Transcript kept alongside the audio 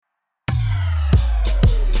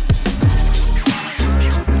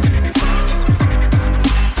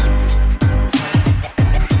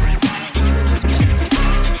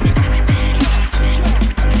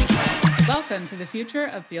Future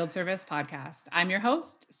of Field Service podcast. I'm your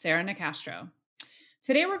host, Sarah Nicastro.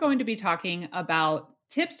 Today, we're going to be talking about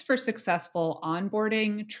tips for successful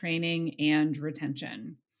onboarding, training, and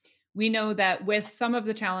retention. We know that with some of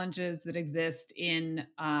the challenges that exist in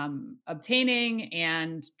obtaining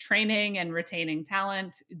and training and retaining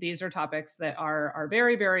talent, these are topics that are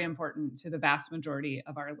very, very important to the vast majority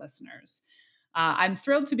of our listeners. I'm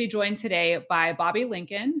thrilled to be joined today by Bobby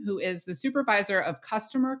Lincoln, who is the supervisor of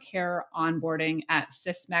customer care onboarding at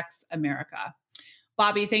Sysmex America.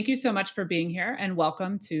 Bobby, thank you so much for being here and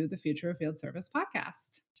welcome to the Future of Field Service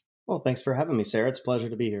podcast. Well, thanks for having me, Sarah. It's a pleasure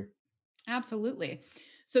to be here. Absolutely.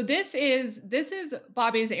 So this is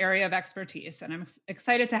Bobby's area of expertise, and I'm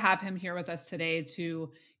excited to have him here with us today to,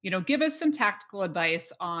 give us some tactical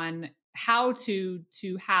advice on how to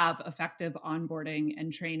have effective onboarding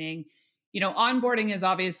and training. Onboarding is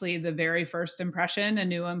obviously the very first impression a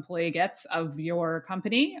new employee gets of your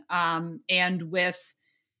company, and with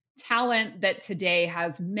talent that today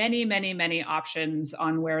has many, many, many options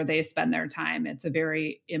on where they spend their time, it's a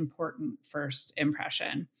very important first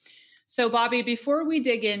impression. So, Bobby, before we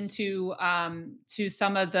dig into to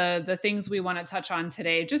some of the things we want to touch on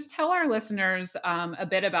today, just tell our listeners a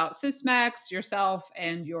bit about Sysmex, yourself,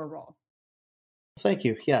 and your role. Thank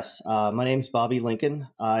you. Yes, my name's Bobby Lincoln.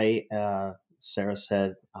 Sarah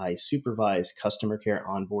said, I supervise customer care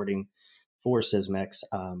onboarding for Sysmex.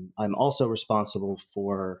 I'm also responsible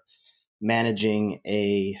for managing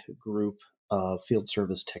a group of field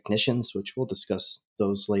service technicians, which we'll discuss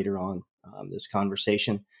those later on this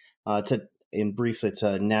conversation. It's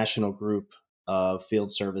a national group of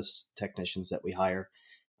field service technicians that we hire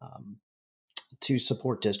to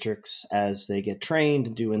support districts as they get trained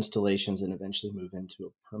and do installations and eventually move into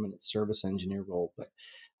a permanent service engineer role. But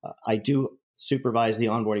I do supervise the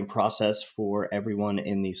onboarding process for everyone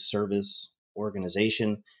in the service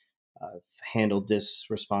organization. I've handled this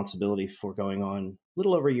responsibility for going on a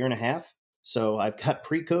little over a year and a half. So I've got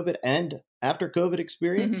pre-COVID and after COVID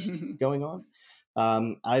experience going on.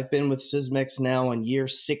 I've been with Sysmex now in year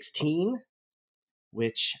 16,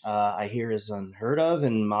 which I hear is unheard of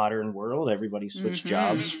in modern world. Everybody switched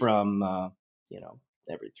jobs from,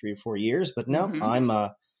 every 3 or 4 years. But no, I'm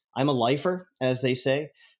a lifer, as they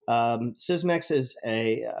say. Sysmex is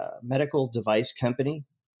a medical device company.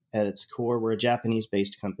 At its core, we're a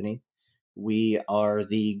Japanese-based company. We are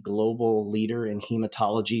the global leader in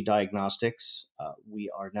hematology diagnostics. We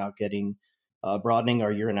are now broadening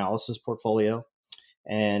our urinalysis portfolio.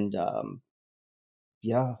 And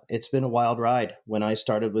it's been a wild ride. When I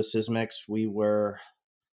started with Sysmex, we were,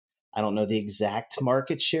 I don't know the exact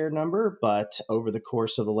market share number, but over the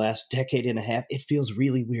course of the last decade and a half, it feels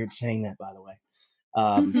really weird saying that, by the way.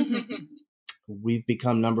 We've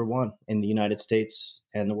become number one in the United States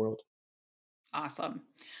and the world. Awesome.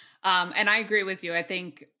 And I agree with you. I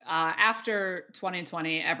think after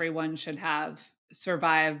 2020, everyone should have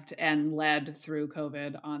survived and led through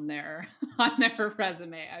COVID on their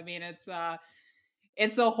resume. I mean,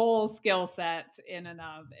 it's a whole skill set in and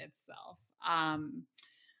of itself.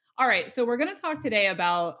 All right, so we're going to talk today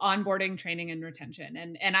about onboarding, training, and retention,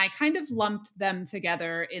 and I kind of lumped them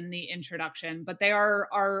together in the introduction, but they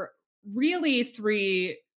are really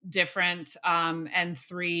three different and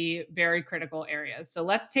three very critical areas. So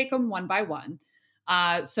let's take them one by one.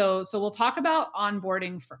 So we'll talk about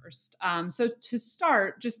onboarding first. So to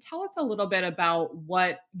start, just tell us a little bit about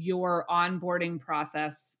what your onboarding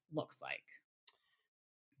process looks like.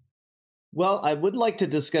 Well, I would like to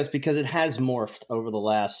discuss because it has morphed over the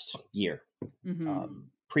last year.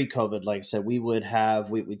 Pre-COVID, like I said,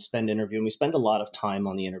 we'd spend interviewing. We spend a lot of time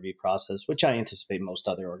on the interview process, which I anticipate most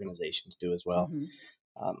other organizations do as well.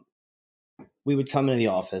 We would come into the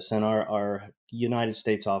office, and our United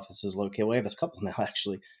States office is located. We have a couple now,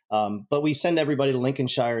 actually. But we send everybody to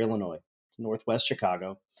Lincolnshire, Illinois, to Northwest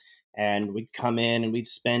Chicago. And we'd come in and we'd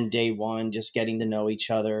spend day one just getting to know each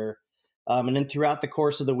other. And then throughout the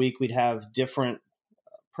course of the week, we'd have different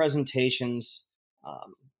presentations,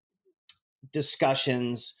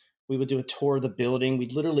 discussions. We would do a tour of the building.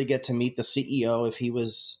 We'd literally get to meet the CEO if he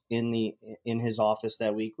was in his office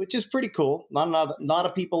that week, which is pretty cool. Not a lot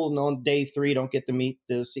of people on day 3 don't get to meet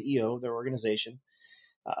the CEO of their organization.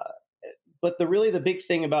 But the big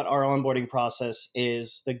thing about our onboarding process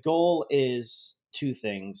is the goal is 2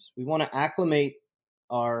 things. We want to acclimate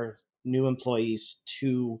our new employees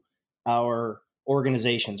to our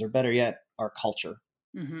organizations, or better yet, our culture.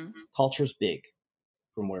 Culture's big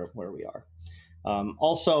from where we are.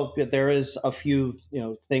 Also, there is a few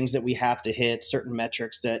things that we have to hit, certain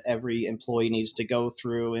metrics that every employee needs to go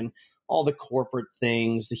through, and all the corporate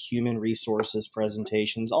things, the human resources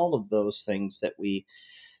presentations, all of those things that we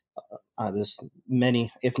this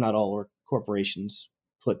many, if not all, or corporations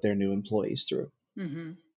put their new employees through.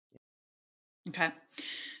 Hmm. Okay.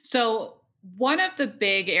 So, one of the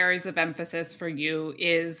big areas of emphasis for you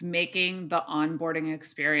is making the onboarding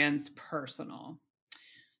experience personal.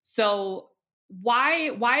 So,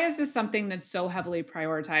 why is this something that's so heavily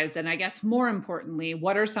prioritized? And I guess more importantly,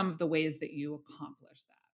 what are some of the ways that you accomplish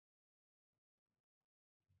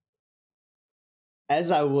that? As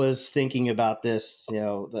I was thinking about this,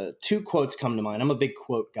 the two quotes come to mind. I'm a big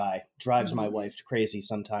quote guy, drives my Mhm. wife crazy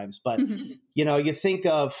sometimes. But, you think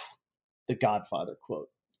of the Godfather quote,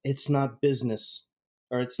 it's not business,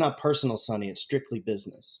 or it's not personal, Sonny, it's strictly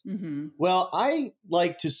business. Mhm. Well, I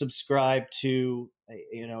like to subscribe to,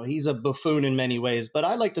 he's a buffoon in many ways, but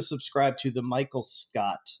I like to subscribe to the Michael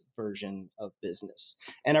Scott version of business.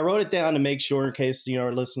 And I wrote it down to make sure, in case,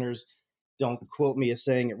 our listeners don't quote me as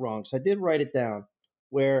saying it wrong. So I did write it down,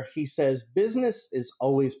 where he says, business is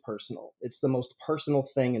always personal. It's the most personal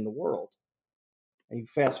thing in the world. And you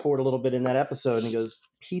fast forward a little bit in that episode, and he goes,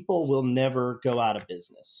 people will never go out of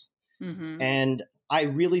business. Mhm. And I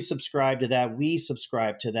really subscribe to that. We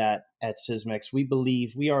subscribe to that at Sysmex. We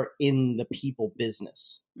believe we are in the people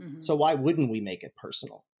business. Mhm. So why wouldn't we make it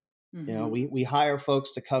personal? Mhm. We hire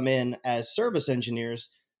folks to come in as service engineers.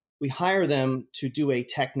 We hire them to do a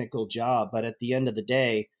technical job, but at the end of the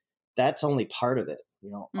day, that's only part of it.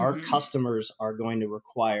 Our Mhm. customers are going to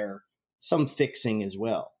require some fixing as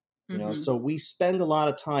well. Mhm. So we spend a lot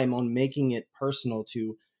of time on making it personal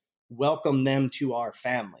to welcome them to our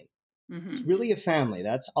family. It's Mhm. really a family.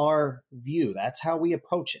 That's our view. That's how we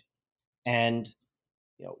approach it. And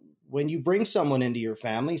you know, when you bring someone into your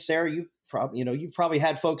family, Sarah, you've probably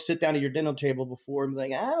had folks sit down at your dinner table before and be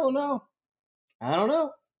like, I don't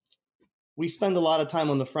know. We spend a lot of time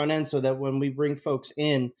on the front end so that when we bring folks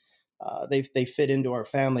in, they fit into our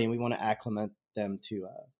family, and we want to acclimate them to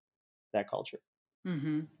that culture.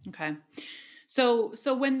 Mhm. Okay. So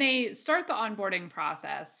when they start the onboarding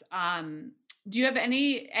process, do you have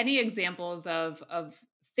any examples of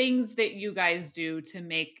things that you guys do to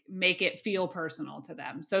make it feel personal to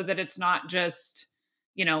them, so that it's not just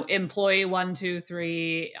employee 1, 2,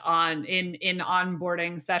 3 in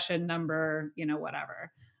onboarding session number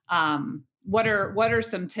whatever. What are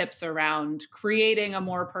some tips around creating a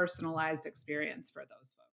more personalized experience for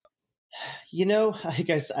those folks? I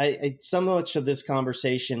guess so much of this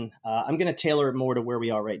conversation, I'm going to tailor it more to where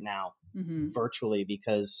we are right now, Hmm. virtually,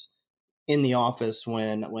 because in the office,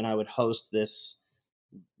 when I would host this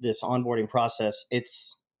onboarding process,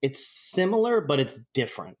 it's similar, but it's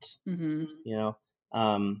different. Hmm. You know,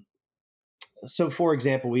 um, so for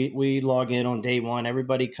example, we log in on day one.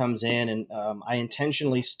 Everybody comes in, and I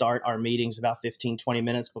intentionally start our meetings about 15-20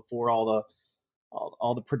 minutes before all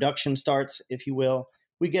the production starts, if you will.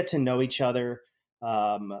 We get to know each other.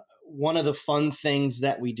 One of the fun things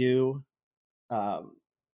that we do um,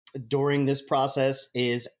 during this process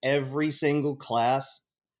is every single class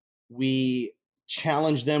we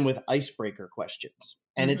challenge them with icebreaker questions.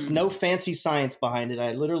 And it's Hmm. no fancy science behind it.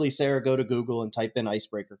 I literally, Sarah, go to Google and type in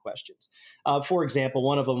icebreaker questions. For example,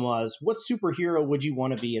 one of them was, what superhero would you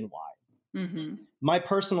want to be and why? Hmm. My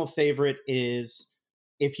personal favorite is,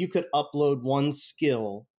 if you could upload one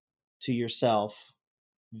skill to yourself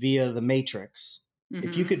via the Matrix,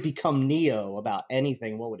 if you Hmm. could become Neo about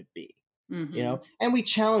anything, what would it be? Hmm. And we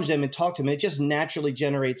challenge them and talk to them. It just naturally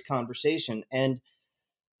generates conversation. And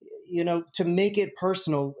to make it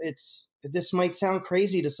personal, this might sound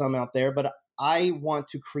crazy to some out there, but I want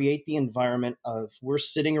to create the environment of, we're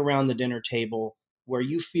sitting around the dinner table where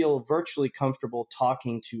you feel virtually comfortable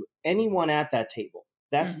talking to anyone at that table.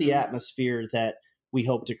 That's the Hmm. atmosphere that we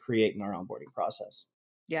hope to create in our onboarding process.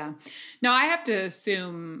 Yeah. Now I have to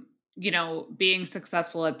assume, being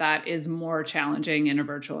successful at that is more challenging in a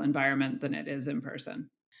virtual environment than it is in person.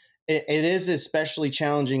 It is especially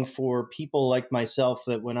challenging for people like myself,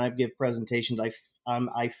 that when I give presentations,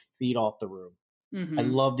 I feed off the room. I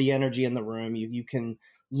Hmm. love the energy in the room. You can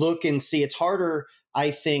look and see. It's harder,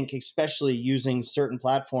 I think, especially using certain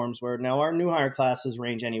platforms where now our new hire classes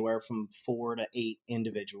range anywhere from 4 to 8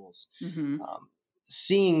 individuals. Hmm. Um,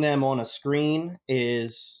 Seeing them on a screen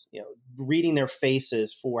is, reading their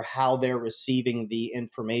faces for how they're receiving the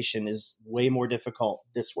information is way more difficult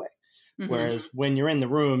this way. Hmm. Whereas when you're in the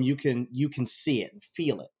room, you can see it and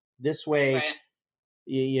feel it. This way, Right. right,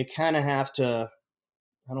 you kind of have to,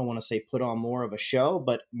 I don't want to say put on more of a show,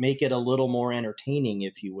 but make it a little more entertaining,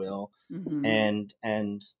 if you will. Hmm.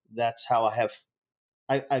 And that's how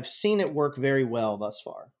I've seen it work very well thus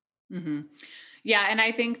far. Hmm. Yeah, and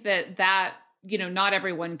I think that not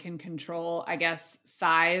everyone can control, I guess,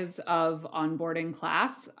 size of onboarding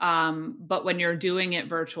class. But when you're doing it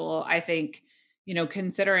virtual, I think,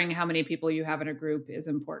 considering how many people you have in a group is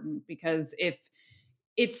important, because if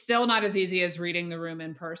it's still not as easy as reading the room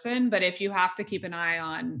in person, but if you have to keep an eye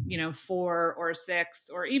on, 4 or 6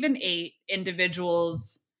 or even 8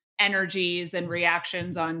 individuals' energies and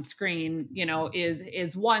reactions on screen,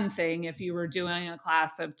 is one thing. If you were doing a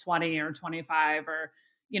class of 20 or 25 or,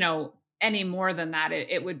 any more than that,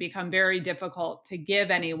 it would become very difficult to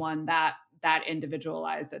give anyone that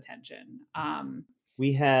individualized attention.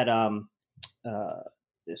 We had uh,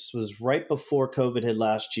 this was right before COVID hit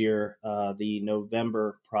last year, the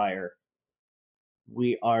November prior.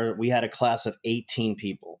 We had a class of 18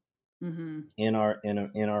 people Mhm. in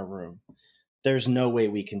our room. There's no way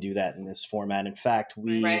we can do that in this format. In fact,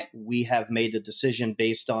 Right. we have made the decision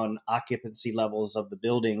based on occupancy levels of the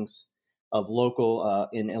buildings of local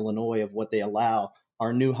in Illinois of what they allow.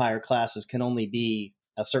 Our new hire classes can only be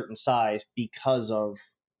a certain size because of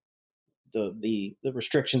the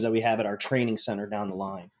restrictions that we have at our training center down the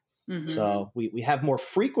line. Mhm. So we have more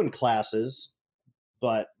frequent classes,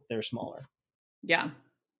 but they're smaller. Yeah.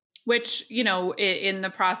 Which, in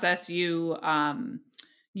the process you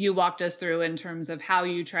walked us through in terms of how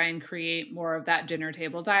you try and create more of that dinner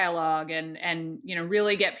table dialogue and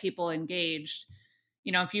really get people engaged.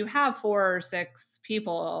 If you have 4 or 6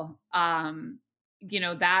 people,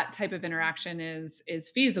 that type of interaction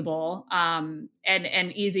is feasible, and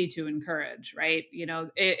easy to encourage, right?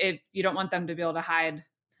 If you don't want them to be able to hide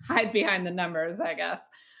behind the numbers, I guess.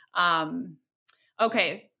 Um,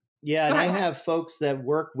 okay, Yeah, go and I ahead. have folks that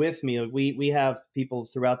work with me. We have people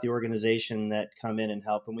throughout the organization that come in and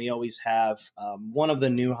help, and we always have one of the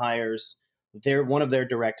new hires. One of their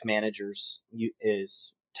direct managers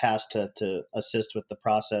is tasked to assist with the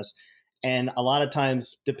process, and a lot of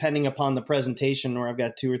times, depending upon the presentation, or I've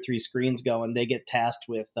got 2 or 3 screens going, they get tasked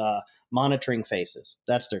with monitoring faces.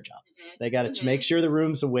 That's their job. They got to make Mhm. sure the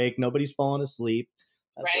room's awake, nobody's falling asleep,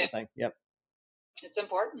 that sort Right. of thing. Yep, It's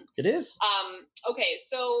important. it is. Okay,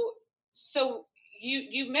 so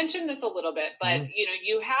you mentioned this a little bit, but Mhm.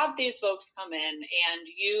 you have these folks come in and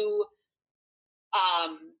you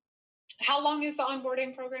um how long is the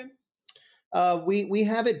onboarding program? We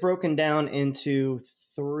have it broken down into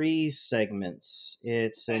 3 segments.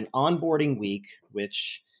 It's Okay. an onboarding week,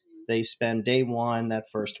 which Mhm. they spend day one, that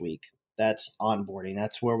first week. That's onboarding.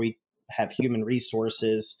 That's where we have human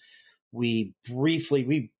resources. We briefly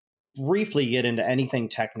get into anything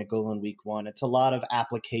technical in week one. It's a lot of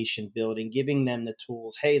application building, giving them the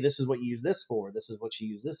tools. Hey, this is what you use this for. This is what you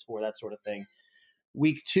use this for. That sort of thing.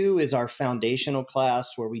 Week two is our foundational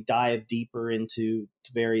class where we dive deeper into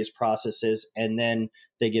various processes, and then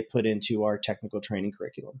they get put into our technical training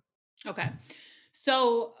curriculum. Okay.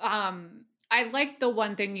 So, I like the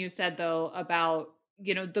one thing you said though about,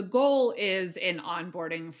 the goal is in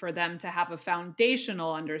onboarding for them to have a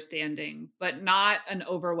foundational understanding, but not an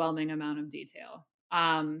overwhelming amount of detail.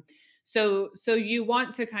 So you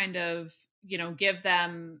want to kind of, give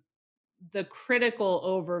them the critical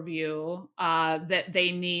overview that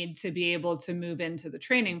they need to be able to move into the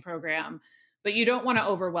training program, but you don't want to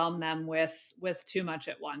overwhelm them with too much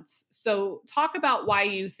at once. So talk about why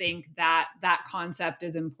you think that concept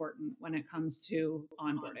is important when it comes to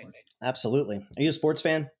onboarding. Absolutely. Are you a sports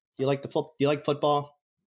fan? Do you like football?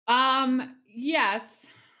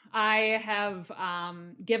 Yes, I have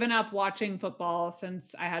given up watching football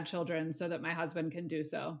since I had children so that my husband can do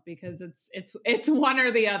so, because it's one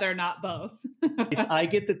or the other, not both. I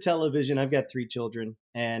get the television. I've got 3 children,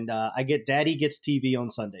 and I get Daddy gets TV on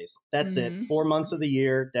Sundays. That's it. Mhm. 4 months of the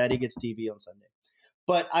year, Daddy gets TV on Sunday.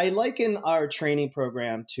 But I liken our training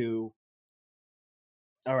program to,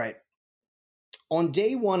 all right, on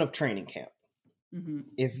day one of training camp, Mhm.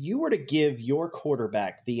 if you were to give your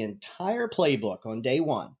quarterback the entire playbook on day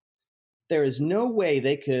one, there is no way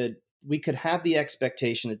we could have the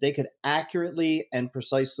expectation that they could accurately and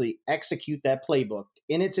precisely execute that playbook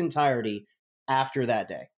in its entirety after that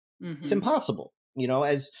day. It's Mhm. impossible.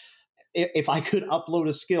 As if I could upload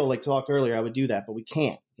a skill like talked earlier, I would do that, but we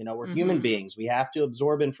can't. We're human Mhm. beings. We have to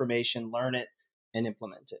absorb information, learn it, and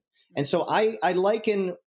implement it. And so Mhm. I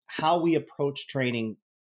liken how we approach training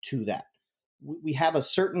to that. We have a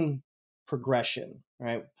certain progression,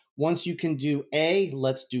 right? Once you can do A,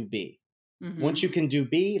 let's do B. Once Mhm. you can do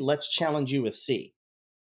B, let's challenge you with C.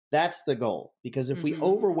 That's the goal. Because if we Mhm.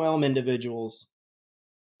 overwhelm individuals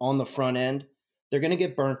on the front end, they're going to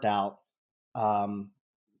get burnt out. Um,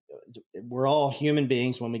 we're all human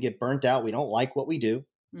beings. When we get burnt out, we don't like what we do.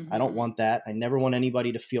 I don't Mhm. want that. I never want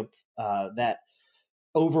anybody to feel that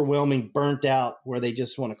overwhelming burnt out where they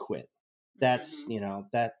just want to quit. That's, Mhm.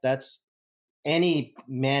 that's any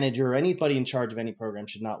manager, anybody in charge of any program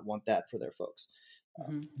should not want that for their folks.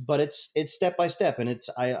 Mhm. But it's step by step, and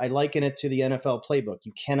I liken it to the NFL playbook.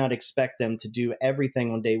 You cannot expect them to do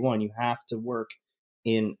everything on day one. You have to work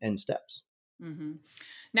in steps. Mhm.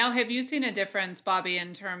 Now, have you seen a difference, Bobby,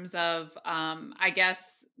 in terms of, I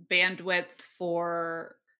guess, bandwidth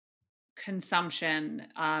for consumption?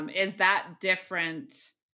 Is that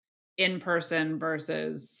different in person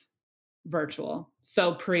versus virtual?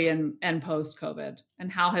 So pre and post COVID,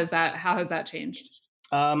 and how has that changed?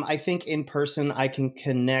 I think in person I can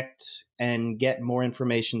connect and get more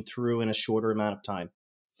information through in a shorter amount of time.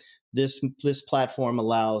 This platform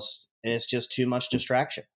allows, it's just too much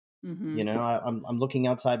distraction. Mhm. I'm looking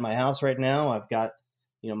outside my house right now. I've got,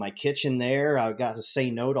 my kitchen there. I've got to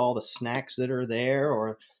say no to all the snacks that are there,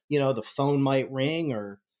 or the phone might ring,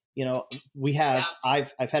 or you know, we have Yeah.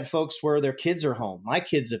 I've had folks where their kids are home. My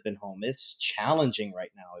kids have been home. It's challenging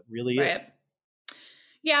right now. It really is. Right.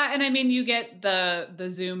 Yeah, and I mean, you get the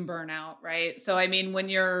Zoom burnout, right? So I mean, when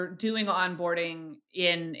you're doing onboarding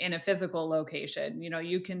in a physical location,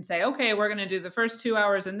 you can say, "Okay, we're going to do the first 2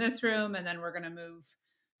 hours in this room and then we're going to move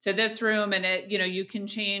to this room," and you can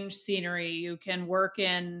change scenery, you can work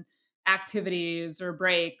in activities or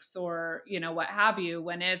breaks or, what have you.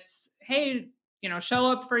 When it's, "Hey, show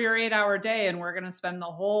up for your 8-hour day and we're going to spend the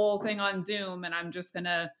whole thing on Zoom and I'm just going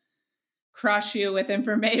to crush you with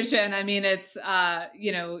information." I mean, it's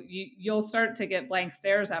you'll start to get blank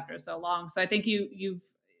stares after so long. So I think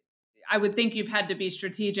I would think you've had to be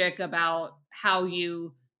strategic about how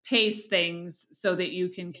you pace things so that you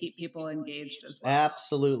can keep people engaged as well.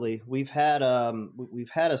 Absolutely. We've had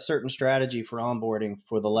a certain strategy for onboarding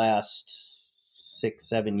for the last 6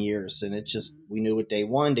 7 years, and it just Mhm. we knew it day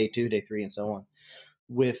one, day two, day three, and so on.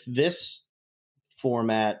 With this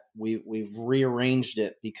format, we've rearranged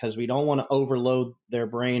it because we don't want to overload their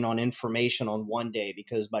brain on information on one day,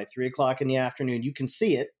 because by 3 o'clock in the afternoon you can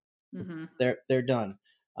see it, Mhm. they're done.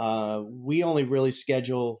 We only really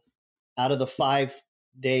schedule, out of the 5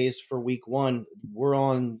 days for week one, we're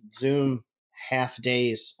on Zoom half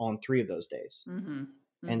days on 3 of those days, Mhm.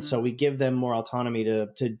 and so Mhm. we give them more autonomy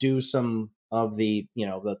to do some of the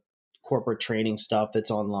corporate training stuff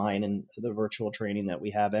that's online, and the virtual training that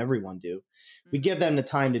we have everyone do. We give Mhm. them the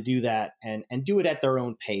time to do that, and do it at their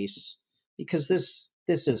own pace, because this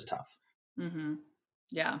is tough. Mhm.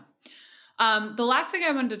 Yeah. The last thing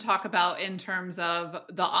I wanted to talk about in terms of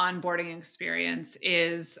the onboarding experience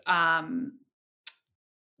is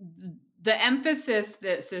the emphasis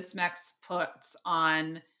that Sysmex puts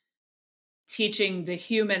on teaching the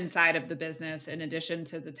human side of the business in addition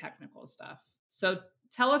to the technical stuff. So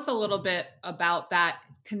tell us a little bit about that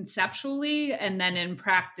conceptually, and then in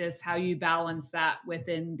practice, how you balance that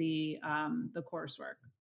within the coursework.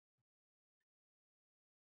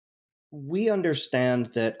 We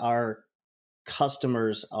understand that our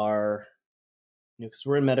customers are, because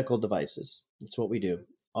we're in medical devices, that's what we do.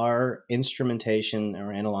 Our instrumentation,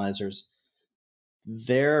 our analyzers,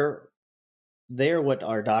 they're they're what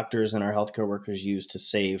our doctors and our healthcare workers use to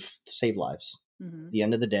save lives. At Hmm. the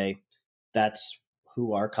end of the day, that's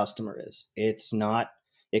who our customer is. It's not.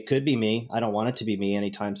 It could be me. I don't want it to be me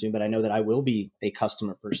anytime soon, but I know that I will be a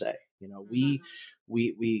customer per se. We Hmm.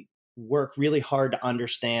 we work really hard to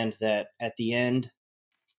understand that at the end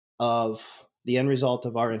result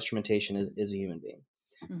of our instrumentation is a human being,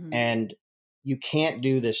 Hmm. and you can't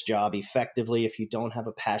do this job effectively if you don't have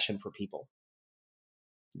a passion for people.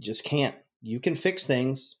 You just can't. You can fix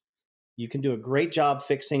things, you can do a great job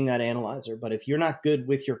fixing that analyzer, but if you're not good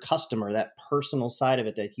with your customer, that personal side of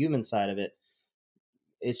it, that human side of it,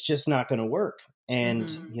 it's just not going to work. And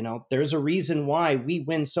Hmm. there's a reason why we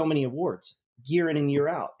win so many awards year in and year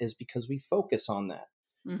out, is because we focus on that.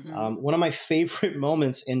 Hmm. One of my favorite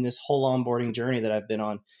moments in this whole onboarding journey that I've been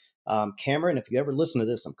on, Cameron, if you ever listen to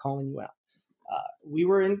this, I'm calling you out. We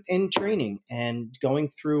were in training and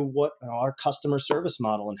going through what our customer service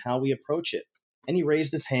model and how we approach it. And he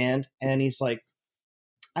raised his hand and he's like,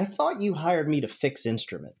 "I thought you hired me to fix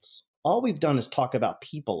instruments. All we've done is talk about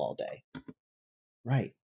people all day."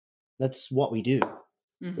 Right. That's what we do.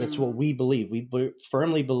 That's Hmm. what we believe. We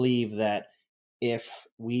firmly believe that if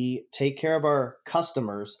we take care of our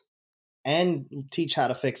customers and teach how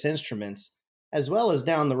to fix instruments, as well as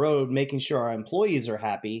down the road making sure our employees are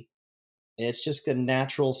happy, it's just a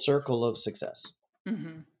natural circle of success.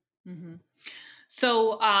 Hmm. Hmm.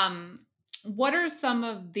 So, what are some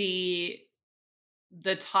of the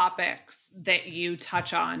topics that you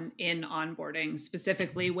touch on in onboarding,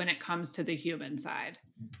 specifically when it comes to the human side?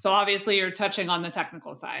 So obviously you're touching on the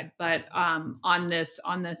technical side, but on this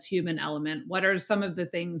human element, what are some of the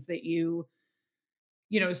things that you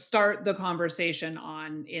start the conversation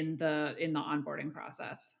on in the onboarding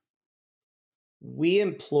process? We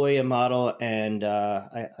employ a model, and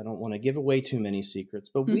I don't want to give away too many secrets,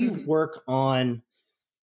 but we Mhm. work on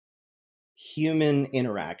human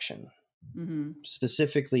interaction, Mhm.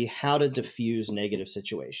 specifically how to diffuse negative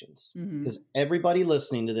situations. Mhm. Because everybody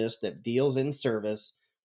listening to this that deals in service,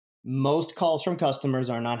 most calls from customers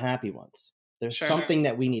are not happy ones. There's Sure. something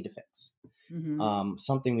that we need to fix, Mhm.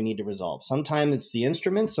 something we need to resolve. Sometimes it's the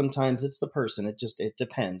instrument, sometimes it's the person. It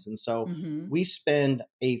depends. And so Mhm. we spend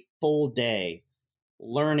a full day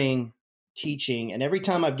learning, teaching, and every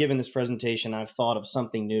time I've given this presentation, I've thought of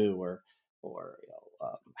something new or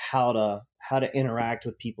how to interact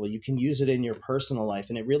with people. You can use it in your personal life,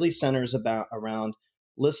 and it really centers about around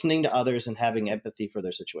listening to others and having empathy for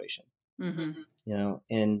their situation. Mhm.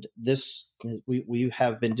 And this we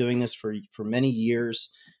have been doing this for many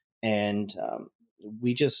years, and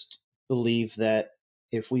we just believe that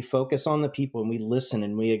if we focus on the people and we listen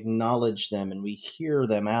and we acknowledge them and we hear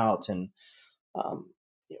them out and um,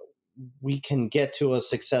 we can get to a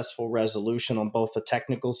successful resolution on both the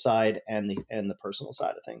technical side and the personal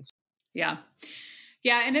side of things. Yeah.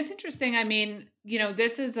 Yeah, and it's interesting. I mean,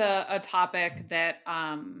 this is a topic that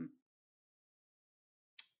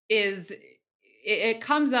it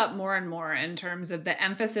comes up more and more in terms of the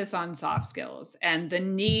emphasis on soft skills and the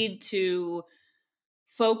need to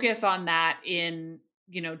focus on that in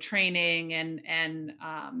training and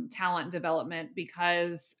talent development,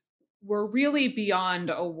 because we're really beyond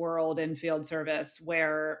a world in field service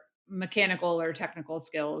where mechanical or technical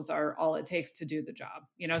skills are all it takes to do the job.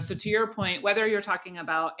 So to your point, whether you're talking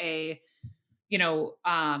about a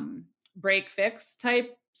break fix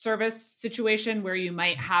type service situation where you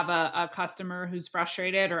might have a customer who's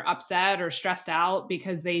frustrated or upset or stressed out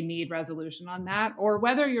because they need resolution on that, or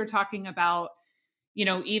whether you're talking about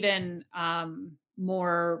even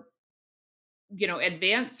more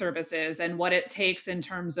advanced services and what it takes in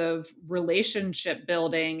terms of relationship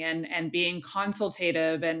building and being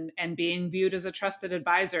consultative and being viewed as a trusted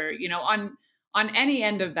advisor, on any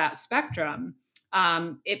end of that spectrum.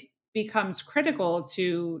 It becomes critical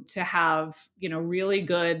to have really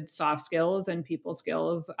good soft skills and people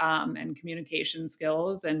skills, and communication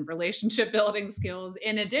skills and relationship building skills,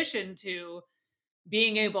 in addition to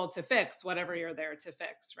being able to fix whatever you're there to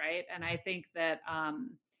fix, right? And I think that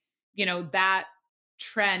that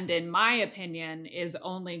trend, in my opinion, is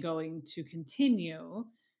only going to continue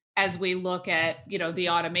as we look at the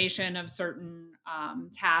automation of certain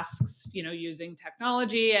tasks, using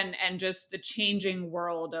technology and just the changing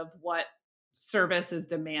world of what service is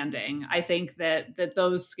demanding. I think that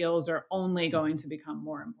those skills are only going to become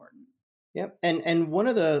more important. Yep. And one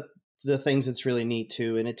of the things that's really neat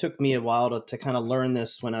too, and it took me a while to kind of learn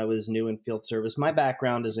this when I was new in field service. My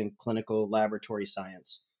background is in clinical laboratory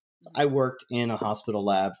science. So I worked in a hospital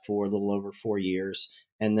lab for a little over 4 years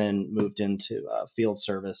and then moved into field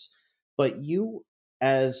service. But you,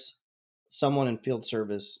 as someone in field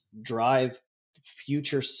service, drive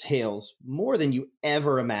future sales more than you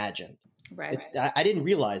ever imagined. Right. I didn't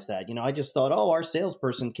realize that. I just thought, oh, our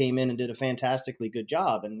salesperson came in and did a fantastically good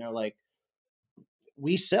job. And they're like,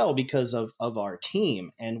 we sell because of our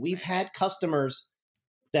team. And we've Right. had customers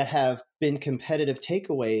that have been competitive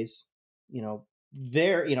takeaways.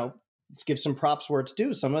 Let's give some props where it's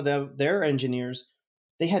due. Some of their engineers,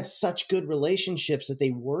 they had such good relationships that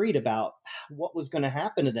they worried about what was going to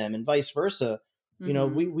happen to them and vice versa.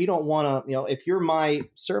 Hmm. We don't want to, if you're my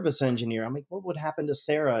service engineer, I'm like, what would happen to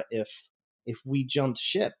Sarah if we jumped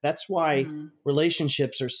ship? That's why Hmm.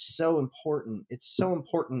 relationships are so important. It's so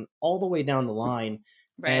important all the way down the line.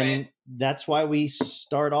 Right. And that's why we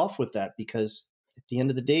start off with that, because at the end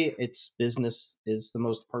of the day, it's business is the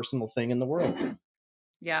most personal thing in the world.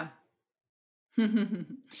 Yeah.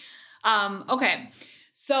 Okay.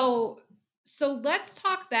 So let's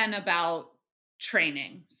talk then about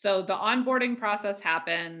training. So the onboarding process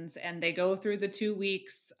happens and they go through the 2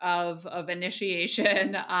 weeks of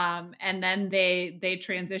initiation, and then they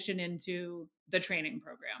transition into the training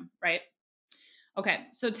program, right? Okay.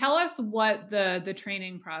 So tell us what the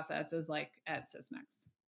training process is like at Sysmex.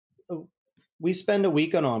 So we spend a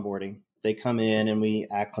week on onboarding. They come in and we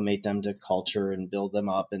acclimate them to culture and build them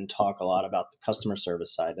up and talk a lot about the customer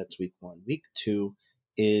service side. That's week one. Week two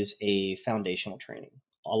is a foundational training.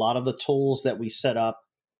 A lot of the tools that we set up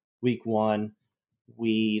week one,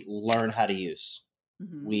 we learn how to use.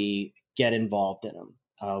 Hmm. We get involved in them.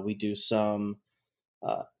 We do some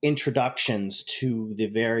introductions to the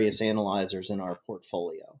various analyzers in our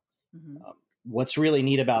portfolio. Hmm. what's really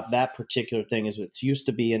neat about that particular thing is it used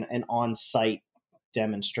to be an on-site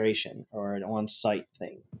demonstration or an on-site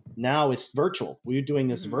thing. Now it's virtual. We're doing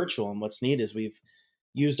this virtual, and what's neat is we've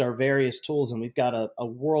used our various tools, and we've got a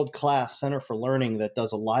world-class Center for Learning that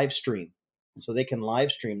does a live stream, so they can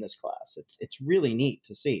live stream this class. It's really neat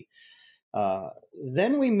to see.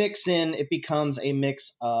 Then we mix in, it becomes a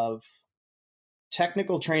mix of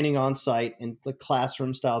technical training on site in the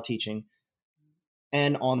classroom style teaching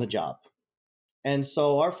and on the job. And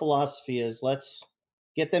so our philosophy is, let's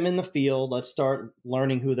get them in the field. Let's start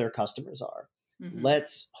learning who their customers are.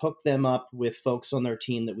 Let's hook them up with folks on their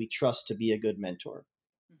team that we trust to be a good mentor,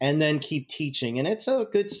 and then keep teaching. And it's a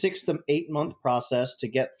good 6 to 8 month process to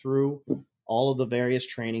get through all of the various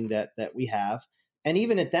training that we have. And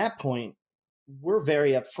even at that point, we're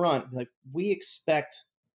very upfront. Like, we expect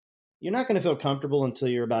you're not going to feel comfortable until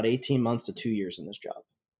you're about 18 months to 2 years in this job.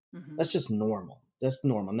 That's just normal. That's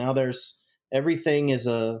normal. Now everything is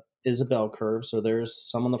a bell curve. So there's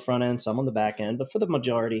some on the front end, some on the back end, but for the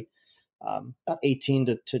majority, about 18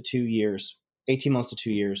 months to 2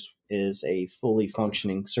 years is a fully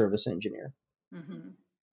functioning service engineer.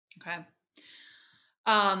 Okay.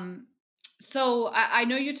 So I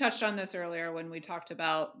know you touched on this earlier when we talked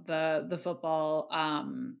about the football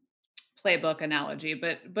playbook analogy,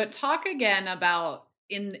 but talk again about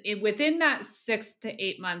within that 6 to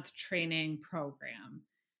 8 month training program,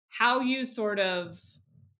 how you sort of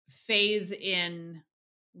phase in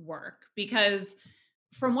work, because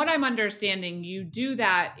from what I'm understanding, you do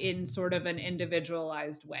that in sort of an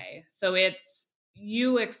individualized way. So it's,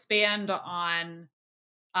 you expand on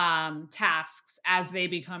tasks as they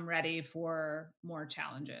become ready for more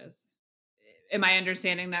challenges. Am I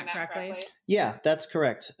understanding that correctly? Yeah, that's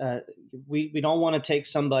correct. We don't want to take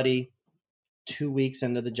somebody 2 weeks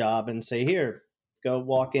into the job and say, here, go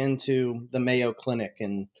walk into the Mayo Clinic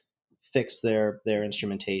and fix their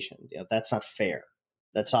instrumentation. That's not fair.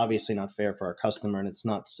 That's obviously not fair for our customer, and it's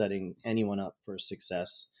not setting anyone up for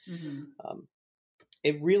success.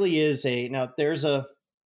 It really is there's an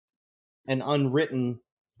unwritten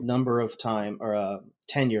number of time or a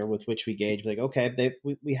tenure with which we gauge. Like, okay,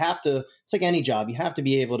 we have to. It's like any job. You have to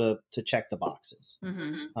be able to check the boxes.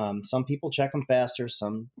 Some people check them faster,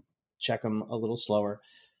 some check them a little slower,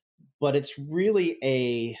 but it's really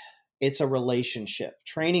it's a relationship.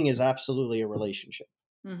 Training is absolutely a relationship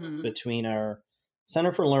between our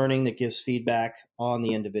Center for Learning that gives feedback on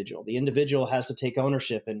the individual. The individual has to take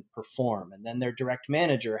ownership and perform, and then their direct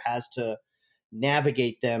manager has to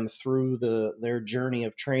navigate them through their journey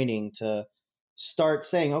of training to start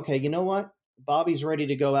saying, okay, you know what? Bobby's ready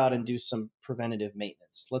to go out and do some preventative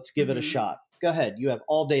maintenance. Let's give it a shot. Go ahead. You have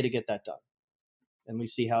all day to get that done. And we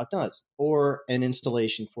see how it does. Or an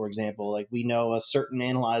installation, for example, like we know a certain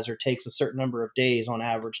analyzer takes a certain number of days on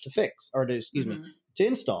average to fix, or to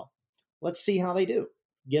install. Let's see how they do.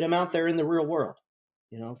 Get them out there in the real world.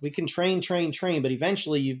 We can train, but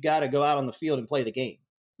eventually you've got to go out on the field and play the game.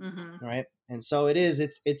 Right. And so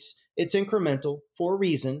it's incremental for a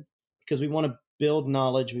reason, because we want to build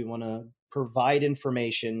knowledge. We want to provide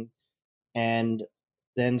information and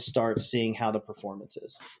then start seeing how the performance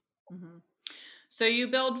is. So you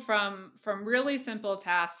build from really simple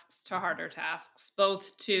tasks to harder tasks,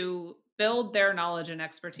 both to build their knowledge and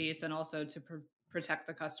expertise and also to protect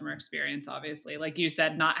the customer experience, obviously. Like you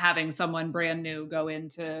said, not having someone brand new go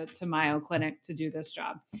into Mayo Clinic to do this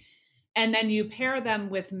job. And then you pair them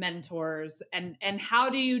with mentors. And how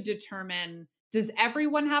do you determine, does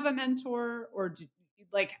everyone have a mentor, or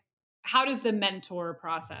how does the mentor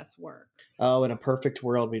process work? Oh, in a perfect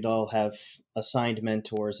world, we'd all have assigned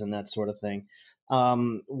mentors and that sort of thing.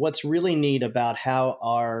 What's really neat about how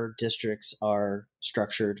our districts are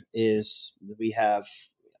structured is we have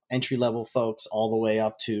entry-level folks all the way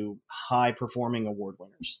up to high-performing award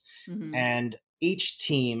winners. And each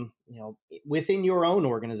team, within your own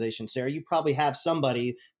organization, Sarah, you probably have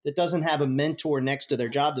somebody that doesn't have a mentor next to their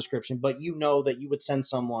job description, but you know that you would send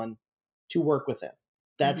someone to work with them.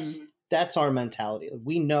 That's our mentality.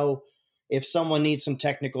 We know if someone needs some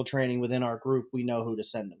technical training within our group, we know who to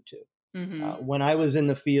send them to. When I was in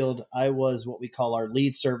the field, I was what we call our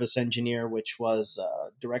lead service engineer, which was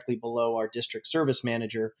directly below our district service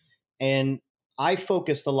manager. And I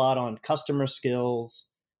focused a lot on customer skills,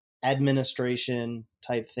 administration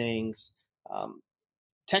type things.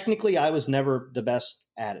 Technically, I was never the best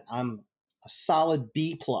at it. I'm a solid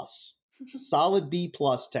B plus,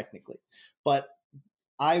 technically. But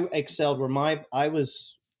I excelled where I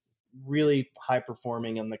was really high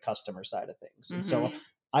performing on the customer side of things. And so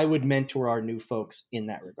I would mentor our new folks in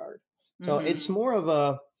that regard. So it's more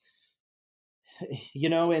of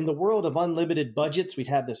In the world of unlimited budgets, we'd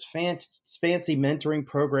have this fancy mentoring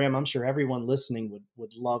program. I'm sure everyone listening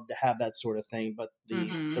would love to have that sort of thing. But the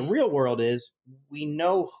Mhm. real world is we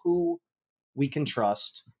know who we can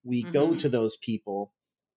trust. We go to Mhm. those people,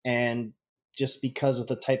 and just because of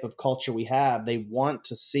the type of culture we have, they want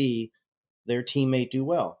to see their teammate do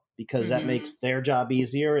well because that Mhm. makes their job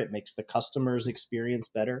easier. It makes the customer's experience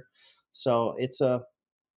better. So it's a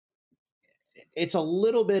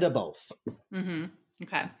little bit of both. Mhm.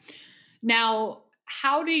 Okay. Now,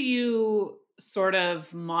 how do you sort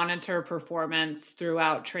of monitor performance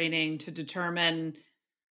throughout training to determine,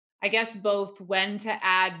 I guess, both when to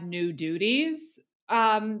add new duties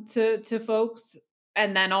to folks,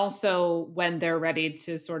 and then also when they're ready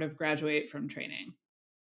to sort of graduate from training?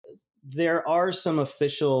 There are some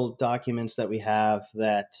official documents that we have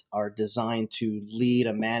that are designed to lead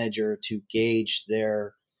a manager to gauge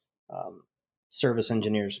their um, service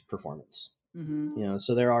engineers' performance. Hmm.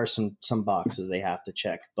 So there are some boxes they have to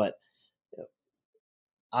check, but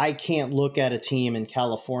I can't look at a team in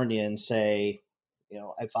California and say,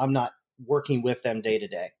 if I'm not working with them day to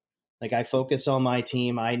day, like I focus on my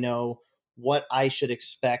team, I know what I should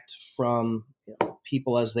expect from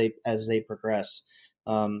people as they progress.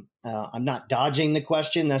 I'm not dodging the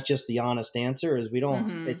question. That's just the honest answer. Is we don't.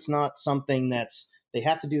 Hmm. It's not something that's they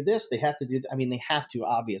have to do this. They have to do. I mean, they have to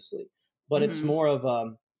obviously, but it's Hmm. more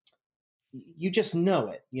of you just know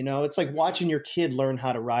it. It's like watching your kid learn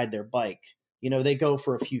how to ride their bike. They go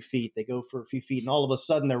for a few feet, and all of a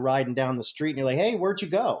sudden they're riding down the street, and you're like, "Hey, where'd you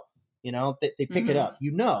go?" They pick it up.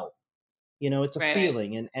 Hmm. It's a Right.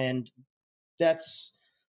 feeling, and that's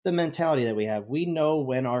the mentality that we have. We know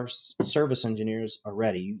when our service engineers are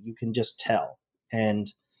ready. You can just tell,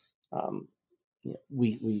 and um,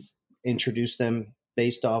 we introduce them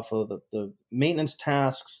based off of the maintenance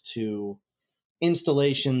tasks to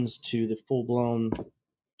installations to the full blown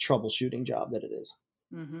troubleshooting job that it is.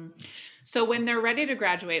 Hmm. So when they're ready to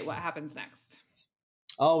graduate, what happens next?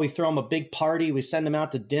 Oh, we throw them a big party. We send them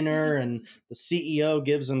out to dinner, and the CEO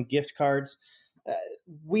gives them gift cards. Uh,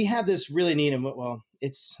 we have this really neat, and well,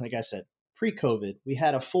 it's like I said, pre-COVID, we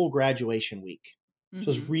had a full graduation week, which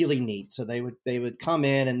was Hmm. really neat. So they would come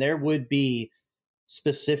in, and there would be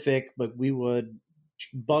specific, but we would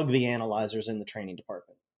bug the analyzers in the training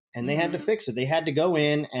department, and they had to Hmm. fix it. They had to go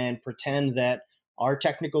in and pretend that our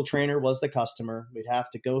technical trainer was the customer. We'd have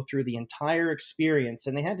to go through the entire experience,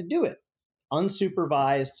 and they had to do it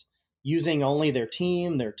unsupervised, using only their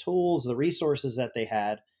team, their tools, the resources that they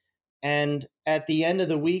had. And at the end of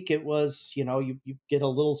the week, it was, you get a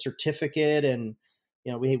little certificate, and,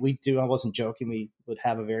 we do, I wasn't joking, we would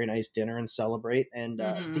have a very nice dinner and celebrate. And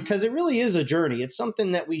Hmm. because it really is a journey, it's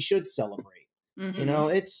something that we should celebrate. Hmm.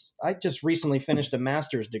 I just recently finished a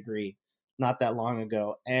master's degree not that long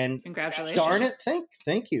ago. And darn it, Congratulations.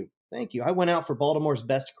 thank you. Thank you. I went out for Baltimore's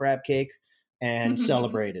best crab cake and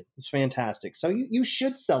celebrated. It's fantastic. So you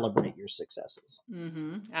should celebrate your successes.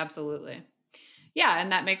 Absolutely. Yeah,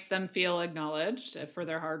 and that makes them feel acknowledged for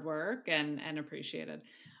their hard work and appreciated.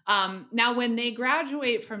 Now, when they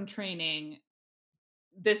graduate from training,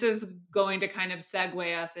 this is going to kind of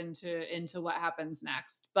segue us into what happens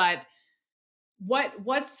next. But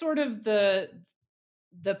what's sort of the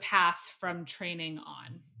path from training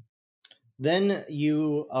on? Then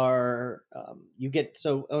you get,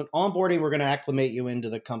 so on onboarding, we're going to acclimate you into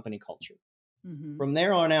the company culture. Hmm. From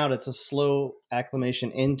there on out, it's a slow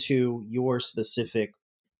acclimation into your specific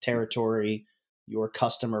territory, your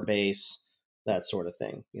customer base, that sort of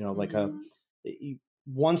thing. Like Hmm.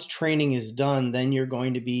 once training is done, then you're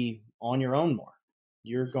going to be on your own more.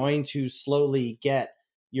 You're going to slowly get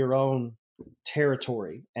your own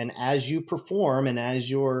territory. And as you perform and as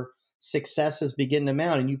your successes begin to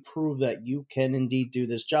mount and you prove that you can indeed do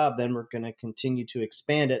this job, then we're going to continue to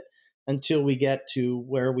expand it until we get to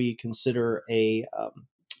where we consider a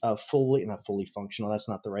fully, not fully functional, that's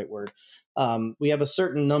not the right word. We have a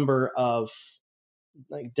certain number of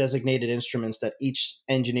like designated instruments that each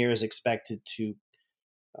engineer is expected to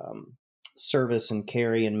um, service and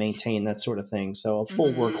carry and maintain, that sort of thing. So a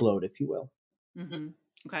full Hmm. workload, if you will. Hmm.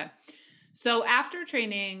 Okay. So after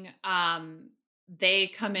training, they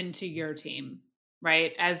come into your team,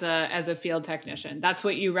 right? As a field technician. That's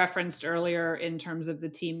what you referenced earlier in terms of the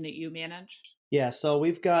team that you manage. Yeah, so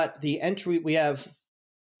we've got the entry. We have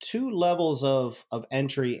two levels of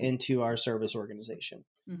entry into our service organization.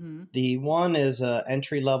 Hmm. The one is a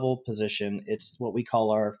entry level position. It's what we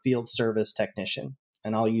call our field service technician,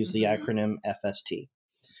 and I'll use the Hmm. acronym FST.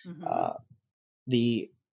 Hmm. Uh,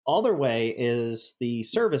 the other way is the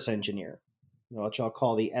service engineer, which I'll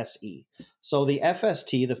call the SE. So the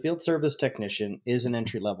FST, the field service technician, is an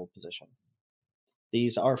entry level position.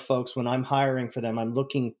 These are folks, when I'm hiring for them, I'm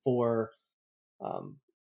looking for um,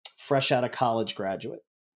 fresh out of college graduate,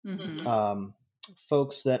 Mm-hmm.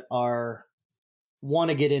 folks that want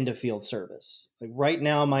to get into field service. Like right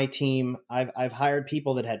now, my team, I've hired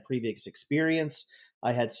people that had previous experience.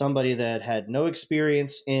 I had somebody that had no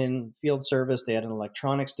experience in field service. They had an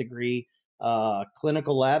electronics degree,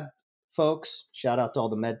 clinical lab folks. Shout out to all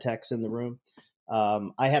the med techs in the room.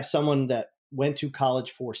 I have someone that went to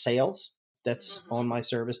college for sales that's on my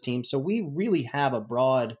service team. So we really have a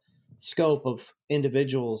broad scope of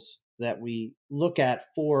individuals that we look at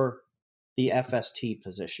for the FST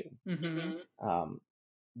position. Mm-hmm.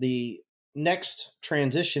 The next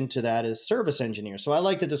transition to that is service engineer. So I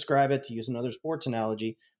like to describe it, to use another sports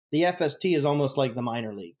analogy, the FST is almost like the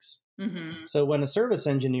minor leagues. Mm-hmm. So when a service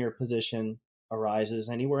engineer position arises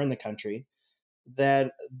anywhere in the country,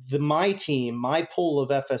 that my team, my pool of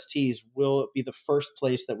FSTs will be the first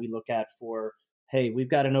place that we look at for, hey, we've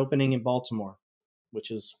got an opening in Baltimore, which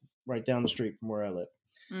is right down the street from where I live.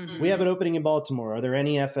 Mm-hmm. We have an opening in Baltimore. Are there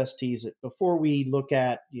any FSTs before we look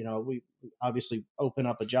at, we obviously open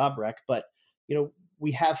up a job rec, but,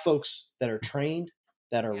 we have folks that are trained,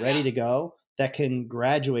 that are ready to go, that can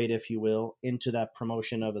graduate, if you will, into that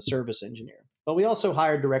promotion of a service engineer. But we also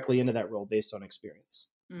hire directly into that role based on experience.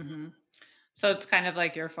 Mm-hmm. So it's kind of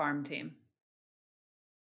like your farm team.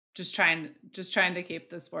 Just trying to keep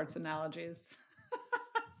the sports analogies.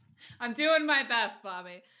 I'm doing my best,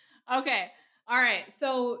 Bobby. Okay. All right.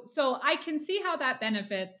 So I can see how that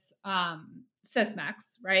benefits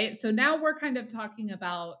Sysmex, right? So now we're kind of talking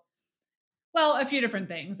about, well, a few different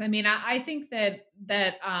things. I mean, I think that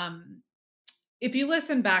if you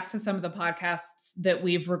listen back to some of the podcasts that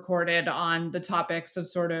we've recorded on the topics of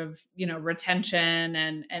sort of, retention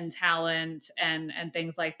and talent and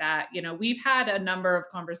things like that, we've had a number of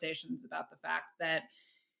conversations about the fact that,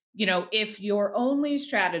 if your only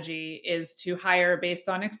strategy is to hire based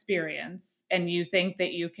on experience and you think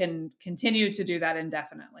that you can continue to do that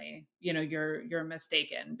indefinitely, you're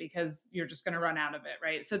mistaken, because you're just going to run out of it,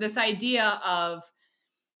 right? So this idea of,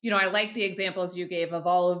 I like the examples you gave of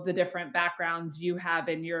all of the different backgrounds you have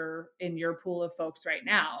in your pool of folks right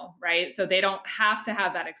now, right? So they don't have to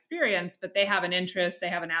have that experience, but they have an interest, they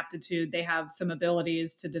have an aptitude, they have some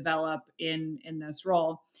abilities to develop in this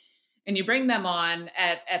role. And you bring them on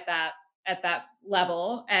at that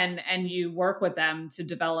level, and you work with them to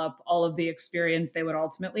develop all of the experience they would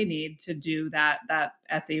ultimately need to do that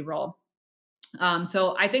SE role.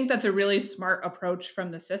 So I think that's a really smart approach from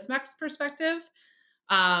the Sysmex perspective,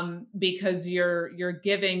 because you're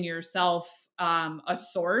giving yourself a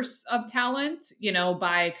source of talent,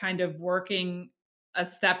 by kind of working a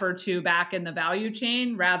step or two back in the value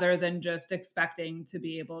chain, rather than just expecting to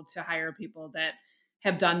be able to hire people that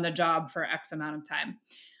have done the job for X amount of time.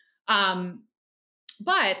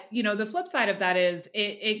 But, the flip side of that is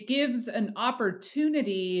it gives an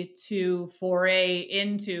opportunity to foray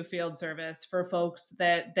into field service for folks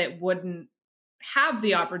that wouldn't have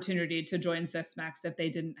the opportunity to join Sysmex if they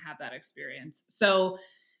didn't have that experience. So,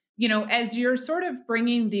 as you're sort of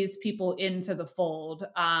bringing these people into the fold,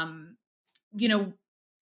 talk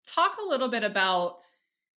a little bit about,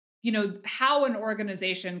 how an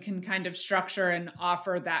organization can kind of structure and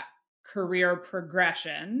offer that career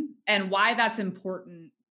progression, and why that's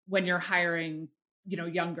important when you're hiring,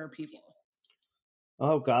 younger people.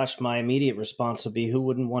 Oh gosh, my immediate response would be, who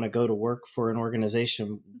wouldn't want to go to work for an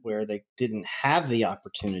organization where they didn't have the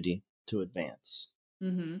opportunity to advance?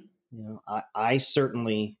 Mm-hmm. I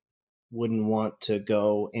certainly wouldn't want to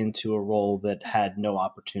go into a role that had no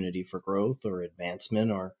opportunity for growth or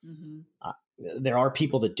advancement. Or there are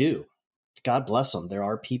people that do. God bless them. There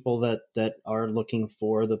are people that are looking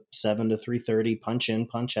for the 7 to 3:30 punch in,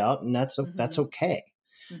 punch out, and that's okay.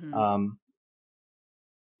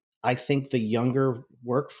 I think the younger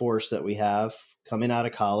workforce that we have coming out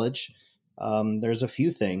of college, there's a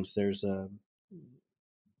few things.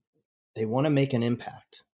 They want to make an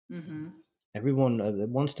impact. Everyone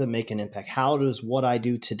wants to make an impact. How does what I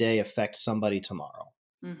do today affect somebody tomorrow?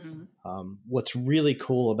 What's really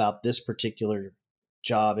cool about this particular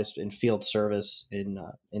job is in field service, in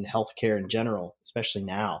healthcare in general, especially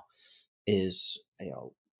now, is,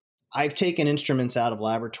 I've taken instruments out of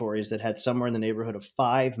laboratories that had somewhere in the neighborhood of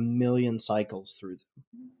 5 million cycles through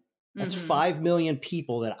them. That's 5 million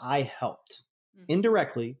people that I helped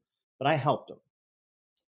indirectly, but I helped them.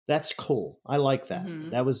 That's cool. I like that.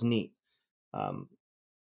 That was neat.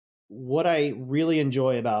 What I really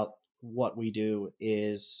enjoy about what we do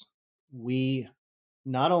is we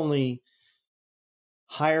not only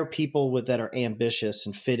hire people that are ambitious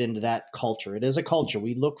and fit into that culture. It is a culture.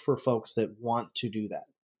 We look for folks that want to do that.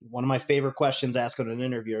 one of my favorite questions asked on an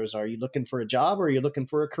interview is, are you looking for a job or are you looking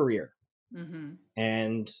for a career? Mm-hmm.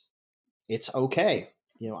 And it's okay.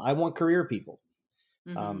 I want career people.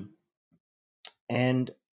 Mm-hmm. Um,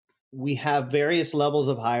 and we have various levels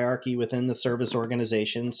of hierarchy within the service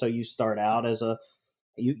organization. So you start out as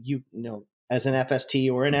as an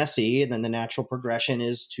FST or an SE, and then the natural progression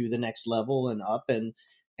is to the next level and up.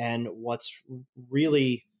 And what's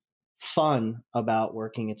really fun about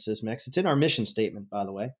working at Sysmex, it's in our mission statement, by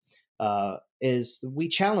the way, is we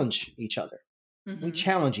challenge each other. We Mm-hmm.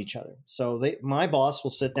 challenge each other. So my boss will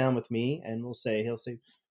sit down with me and he'll say,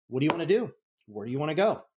 what do you want to do? Where do you want to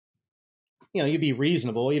go? You be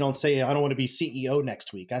reasonable. You don't say, I don't want to be CEO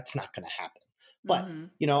next week. That's not going to happen. But,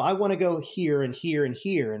 Mm-hmm. I want to go here and here and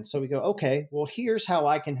here. And so we go, okay, well, here's how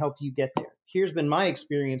I can help you get there. Here's been my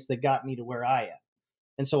experience that got me to where I am.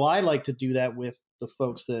 And so I like to do that with the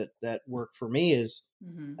folks that work for me is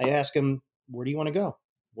Mm-hmm. I ask them, where do you want to go?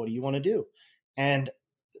 What do you want to do? And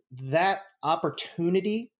that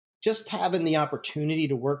opportunity, just having the opportunity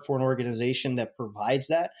to work for an organization that provides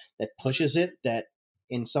that pushes it, that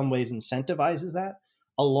in some ways incentivizes that,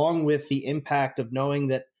 along with the impact of knowing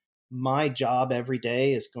that my job every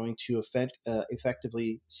day is going to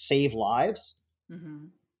effectively save lives. Mm-hmm.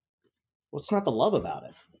 What's not the love about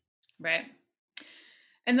it? Right.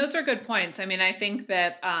 And those are good points. I mean, I think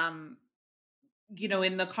that,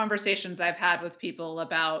 in the conversations I've had with people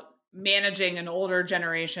about managing an older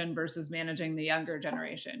generation versus managing the younger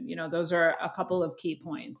generation, those are a couple of key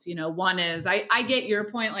points. One is I get your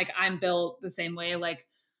point. Like, I'm built the same way. Like,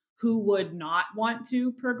 who would not want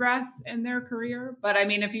to progress in their career? But I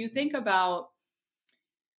mean, if you think about,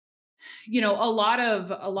 a lot of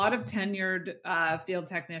tenured field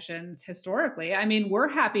technicians historically, I mean, we're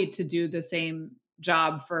happy to do the same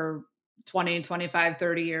job for 20, 25,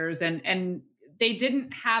 30 years. And they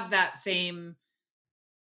didn't have that same,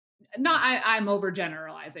 I'm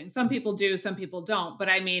overgeneralizing. Some people do, some people don't. But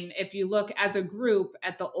I mean, if you look as a group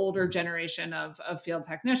at the older generation of field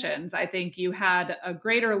technicians, I think you had a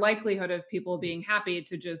greater likelihood of people being happy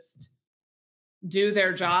to just do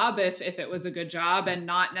their job if it was a good job, and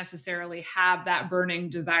not necessarily have that burning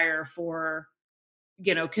desire for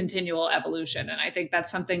continual evolution. And I think that's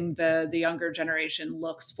something the younger generation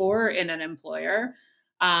looks for in an employer.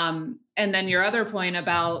 And then your other point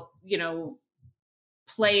about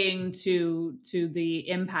playing to the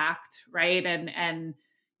impact, right? And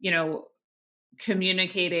you know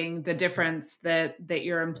communicating the difference that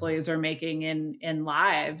your employees are making in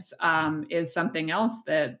lives, is something else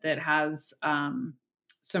that has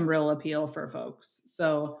some real appeal for folks.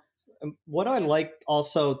 So What I like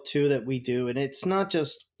also too that we do, and it's not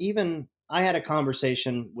just, even I had a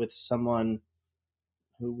conversation with someone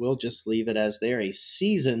who will just leave it as they're a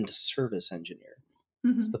seasoned service engineer.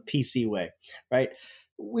 It's the mhm, PC way, right?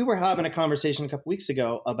 We were having a conversation a couple weeks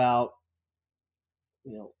ago about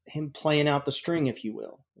him playing out the string, if you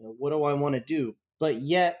will. What do I want to do? But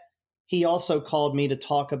yet he also called me to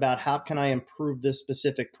talk about how can I improve this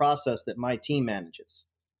specific process that my team manages.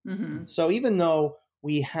 mhm, So even though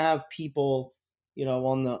we have people,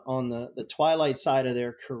 on the twilight side of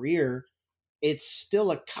their career, it's still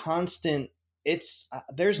a constant. It's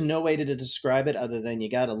there's no way to describe it other than you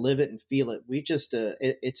got to live it and feel it.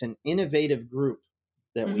 It's an innovative group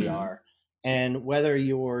that we mhm, are, and whether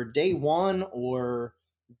you're day one or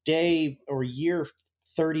year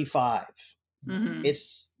 35, mhm,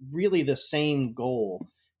 it's really the same goal.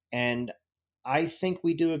 And I think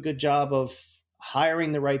we do a good job of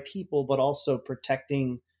hiring the right people, but also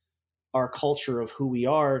protecting our culture of who we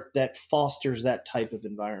are that fosters that type of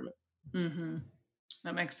environment. mhm.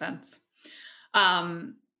 That makes sense.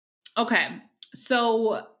 um okay,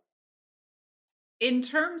 so in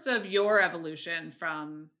terms of your evolution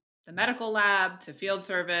from the medical lab to field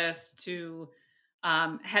service to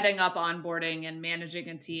heading up onboarding and managing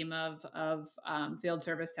a team of field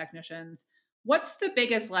service technicians, what's the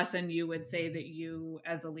biggest lesson you would say that you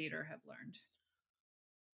as a leader have learned?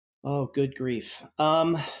 Oh, good grief.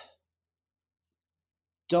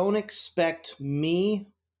 Don't expect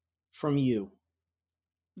me from you.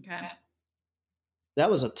 Okay. That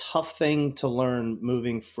was a tough thing to learn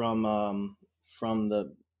from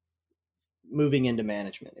the moving into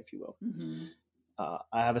management, if you will. Hmm.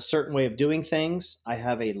 I have a certain way of doing things. I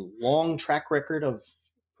have a long track record of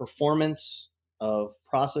performance, of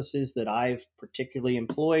processes that I've particularly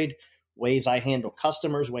employed, ways I handle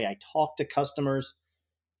customers, way I talk to customers.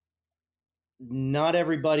 Not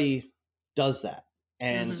everybody does that.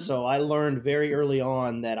 And Hmm. so I learned very early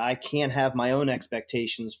on that I can't have my own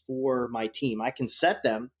expectations for my team. I can set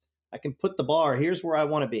them. I can put the bar. Here's where I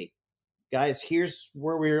want to be. Guys, here's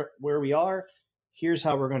where we are. Here's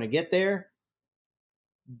how we're going to get there,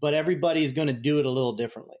 but everybody's going to do it a little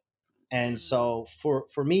differently. And so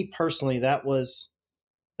for me personally, that was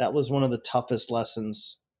one of the toughest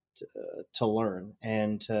lessons to learn,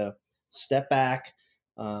 and to step back.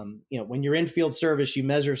 When you're in field service, you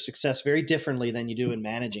measure success very differently than you do in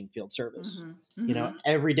managing field service.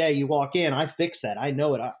 Every day you walk in, I fix that. I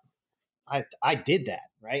know it. I did that,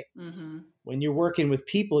 right? When you're working with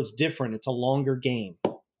people, it's different. It's a longer game.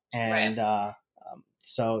 And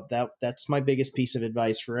so that's my biggest piece of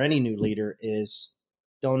advice for any new leader is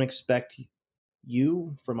don't expect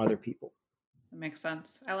you from other people. That makes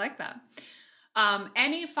sense. I like that.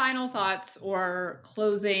 Any final thoughts or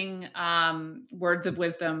closing words of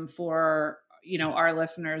wisdom for our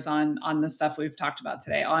listeners on the stuff we've talked about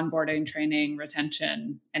today? Onboarding, training,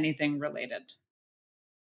 retention, anything related?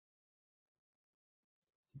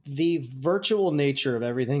 The virtual nature of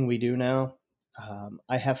everything we do now,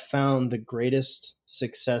 I have found the greatest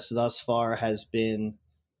success thus far has been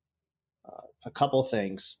a couple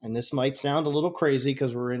things. And this might sound a little crazy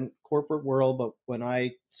because we're in corporate world, but when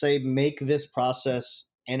I say make this process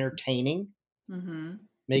entertaining,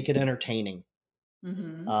 make it entertaining.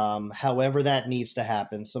 However that needs to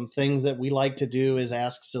happen. Some things that we like to do is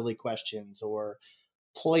ask silly questions or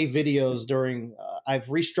play videos during, I've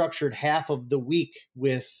restructured half of the week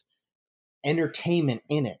with entertainment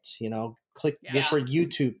in it, click different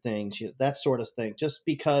YouTube things, that sort of thing, just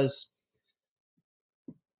because.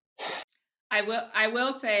 I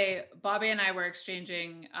will say Bobby and I were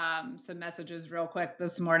exchanging some messages real quick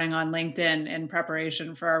this morning on LinkedIn in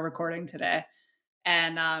preparation for our recording today.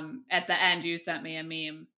 And at the end you sent me a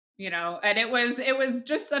meme, and it was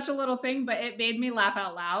just such a little thing, but it made me laugh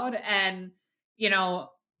out loud. And,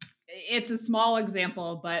 it's a small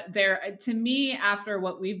example, but to me, after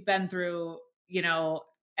what we've been through,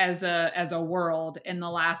 as a world in the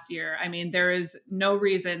last year, I mean, there is no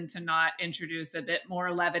reason to not introduce a bit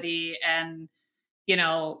more levity and,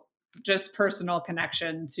 just personal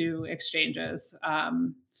connection to exchanges.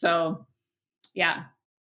 So yeah.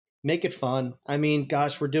 Make it fun. I mean,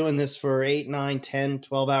 gosh, we're doing this for 8, 9, 10,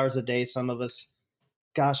 12 hours a day. Some of us,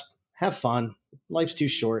 gosh, have fun. Life's too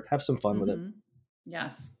short. Have some fun with it.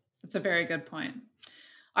 Yes. That's a very good point.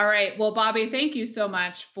 All right. Well, Bobby, thank you so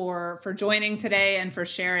much for joining today and for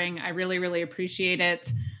sharing. I really, really appreciate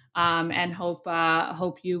it. And hope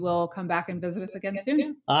you will come back and visit us again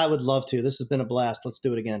soon. I would love to. This has been a blast. Let's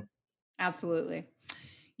do it again. Absolutely.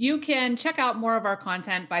 You can check out more of our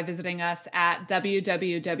content by visiting us at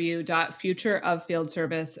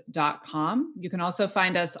www.futureoffieldservice.com. You can also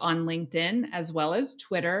find us on LinkedIn as well as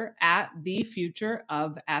Twitter at The Future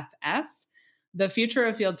of FS. The Future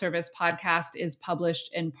of Field Service podcast is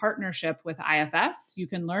published in partnership with IFS. You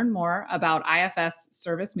can learn more about IFS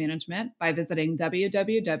service management by visiting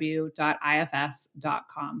www.ifs.com.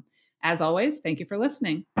 As always, thank you for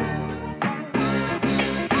listening.